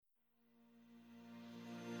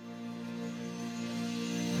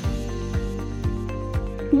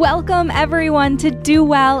Welcome everyone to Do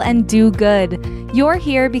Well and Do Good. You're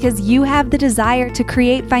here because you have the desire to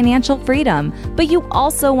create financial freedom, but you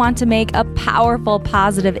also want to make a powerful,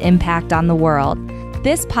 positive impact on the world.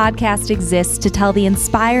 This podcast exists to tell the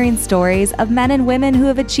inspiring stories of men and women who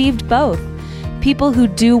have achieved both, people who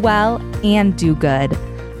do well and do good.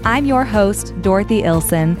 I'm your host, Dorothy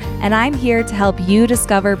Ilson, and I'm here to help you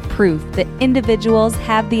discover proof that individuals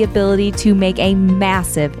have the ability to make a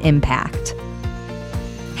massive impact.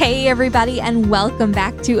 Hey everybody, and welcome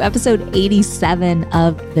back to episode 87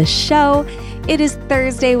 of the show. It is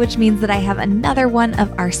Thursday, which means that I have another one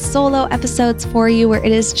of our solo episodes for you where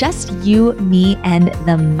it is just you, me, and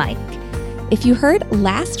the mic. If you heard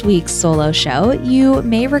last week's solo show, you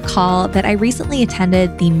may recall that I recently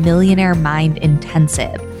attended the Millionaire Mind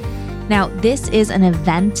Intensive. Now, this is an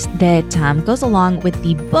event that goes along with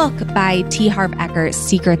the book by T. Harv Eker,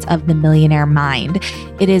 Secrets of the Millionaire Mind.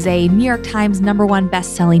 It is a New York Times #1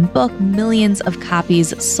 best-selling book, millions of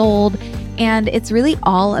copies sold, and it's really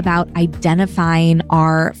all about identifying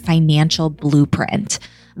our financial blueprint,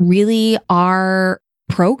 really our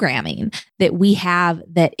programming that we have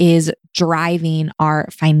that is driving our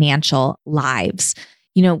financial lives.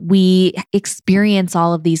 You know, we experience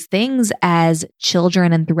all of these things as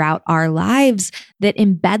children and throughout our lives that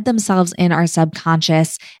embed themselves in our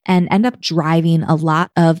subconscious and end up driving a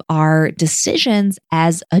lot of our decisions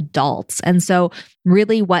as adults. And so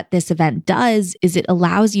really what this event does is it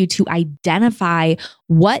allows you to identify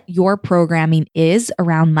what your programming is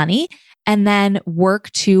around money and then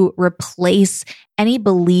work to replace any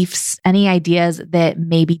beliefs, any ideas that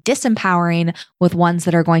may be disempowering with ones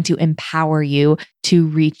that are going to empower you to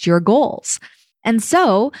reach your goals. And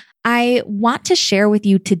so I want to share with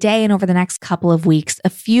you today and over the next couple of weeks a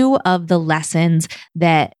few of the lessons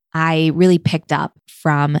that I really picked up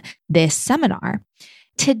from this seminar.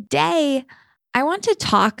 Today, I want to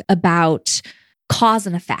talk about cause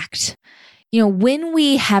and effect. You know, when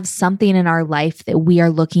we have something in our life that we are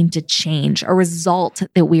looking to change, a result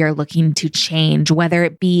that we are looking to change, whether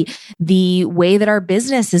it be the way that our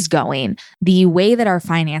business is going, the way that our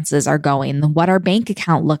finances are going, what our bank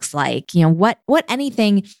account looks like, you know, what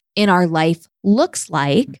anything in our life looks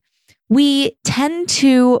like, we tend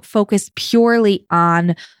to focus purely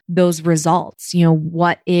on those results. You know,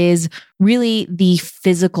 what is really the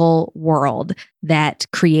physical world that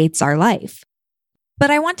creates our life. But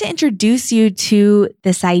I want to introduce you to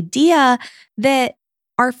this idea that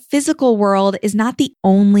our physical world is not the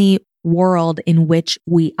only world in which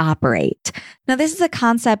we operate. Now, this is a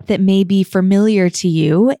concept that may be familiar to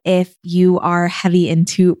you if you are heavy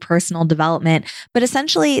into personal development, but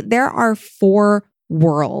essentially there are 4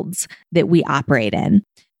 worlds that we operate in.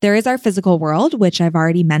 There is our physical world, which I've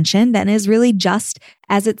already mentioned, and is really just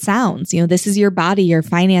as it sounds. You know, this is your body, your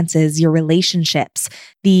finances, your relationships,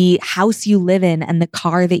 the house you live in, and the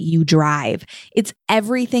car that you drive. It's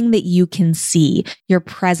everything that you can see, your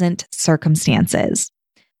present circumstances.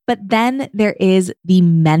 But then there is the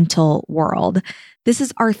mental world. This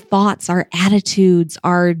is our thoughts, our attitudes,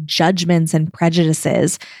 our judgments and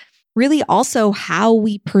prejudices. Really also how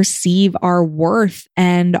we perceive our worth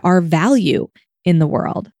and our value in the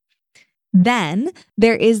world. Then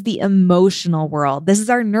there is the emotional world. This is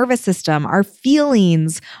our nervous system, our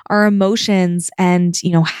feelings, our emotions, and, you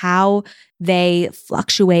know, how they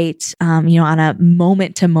fluctuate, on a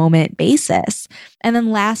moment to moment basis. And then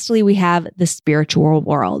lastly, we have the spiritual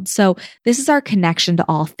world. So this is our connection to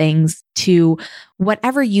all things, to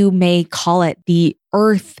whatever you may call it, the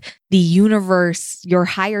earth, the universe, your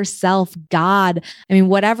higher self, God. I mean,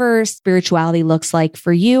 whatever spirituality looks like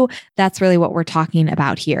for you, that's really what we're talking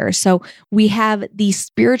about here. So we have the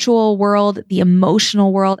spiritual world, the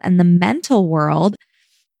emotional world, and the mental world.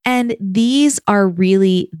 And these are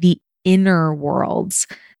really the inner worlds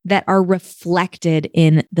that are reflected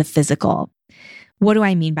in the physical. What do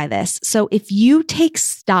I mean by this? So if you take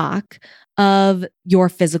stock of your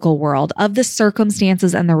physical world, of the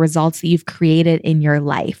circumstances and the results that you've created in your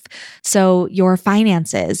life, so your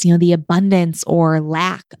finances, the abundance or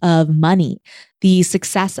lack of money, the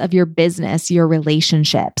success of your business, your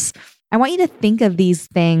relationships, I want you to think of these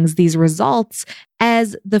things, these results,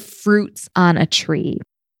 as the fruits on a tree.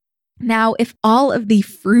 Now, if all of the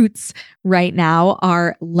fruits right now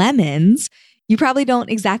are lemons, you probably don't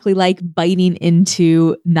exactly like biting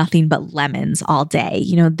into nothing but lemons all day.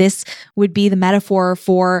 This would be the metaphor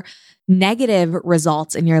for negative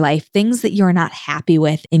results in your life, things that you're not happy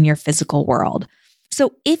with in your physical world.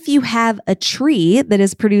 So if you have a tree that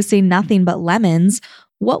is producing nothing but lemons,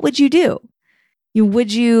 what would you do?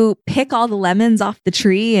 Would you pick all the lemons off the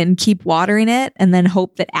tree and keep watering it and then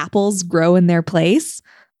hope that apples grow in their place?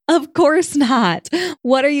 Of course not.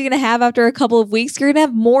 What are you going to have after a couple of weeks? You're going to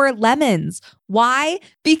have more lemons. Why?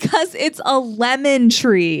 Because it's a lemon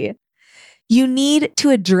tree. You need to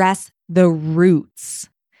address the roots.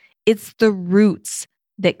 It's the roots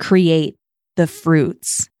that create the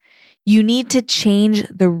fruits. You need to change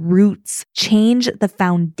the roots, change the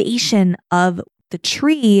foundation of the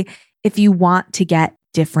tree if you want to get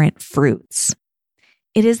different fruits.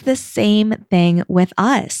 It is the same thing with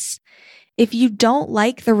us. If you don't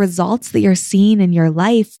like the results that you're seeing in your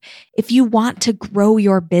life, if you want to grow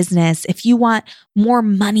your business, if you want more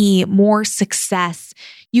money, more success,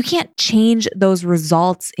 you can't change those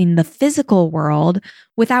results in the physical world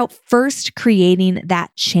without first creating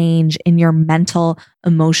that change in your mental,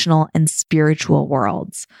 emotional, and spiritual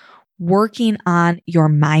worlds. Working on your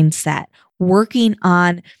mindset, working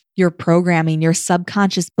on your programming, your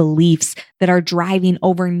subconscious beliefs that are driving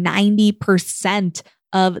over 90%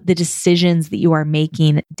 of the decisions that you are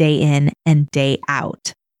making day in and day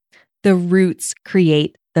out. The roots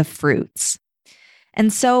create the fruits.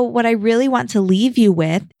 And so what I really want to leave you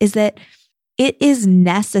with is that it is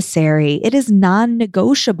necessary, it is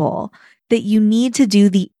non-negotiable that you need to do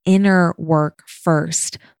the inner work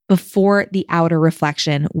first before the outer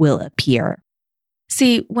reflection will appear.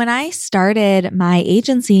 See, when I started my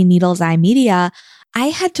agency, Needle's Eye Media, I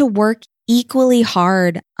had to work equally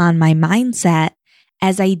hard on my mindset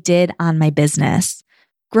as I did on my business.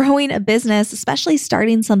 Growing a business, especially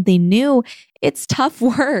starting something new, it's tough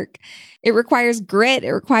work. It requires grit.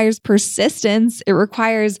 It requires persistence. It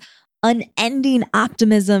requires unending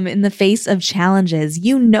optimism in the face of challenges.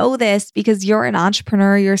 You know this because you're an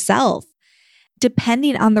entrepreneur yourself.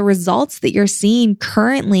 Depending on the results that you're seeing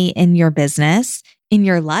currently in your business, in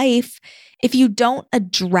your life, if you don't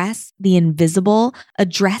address the invisible,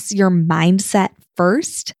 address your mindset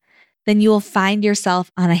first, then you will find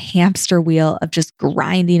yourself on a hamster wheel of just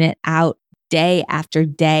grinding it out day after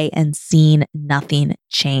day and seeing nothing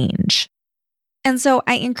change. And so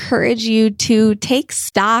I encourage you to take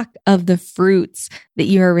stock of the fruits that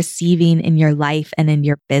you are receiving in your life and in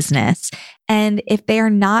your business. And if they are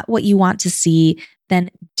not what you want to see, then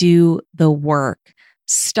do the work.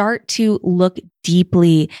 Start to look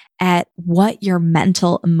deeply at what your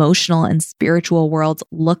mental, emotional, and spiritual worlds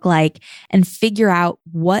look like and figure out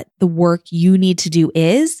what the work you need to do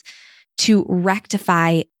is to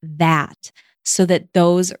rectify that so that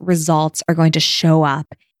those results are going to show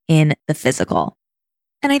up in the physical.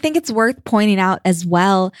 And I think it's worth pointing out as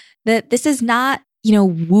well that this is not,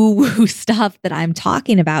 woo-woo stuff that I'm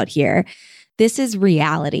talking about here. This is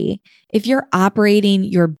reality. If you're operating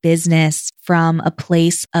your business from a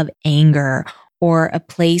place of anger or a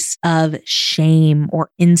place of shame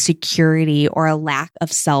or insecurity or a lack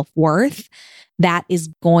of self-worth, that is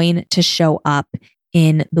going to show up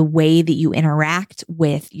in the way that you interact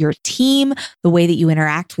with your team, the way that you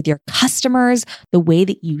interact with your customers, the way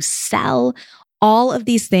that you sell. All of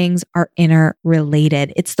these things are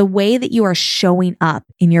interrelated. It's the way that you are showing up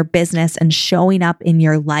in your business and showing up in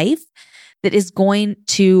your life that is going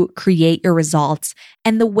to create your results.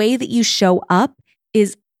 And the way that you show up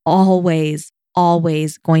is always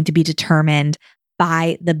going to be determined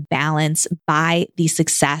by the balance, by the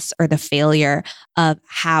success or the failure of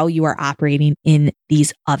how you are operating in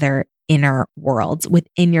these other inner worlds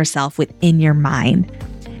within yourself, within your mind.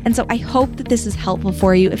 And so I hope that this is helpful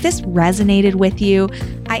for you. If this resonated with you,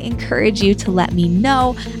 I encourage you to let me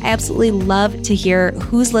know. I absolutely love to hear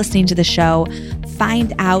who's listening to the show.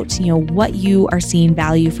 Find out, what you are seeing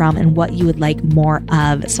value from and what you would like more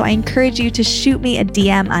of. So I encourage you to shoot me a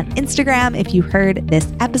DM on Instagram if you heard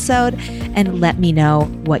this episode and let me know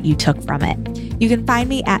what you took from it. You can find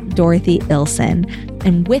me at Dorothy Ilson.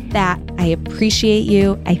 And with that, I appreciate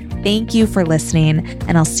you. I thank you for listening,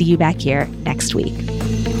 and I'll see you back here next week.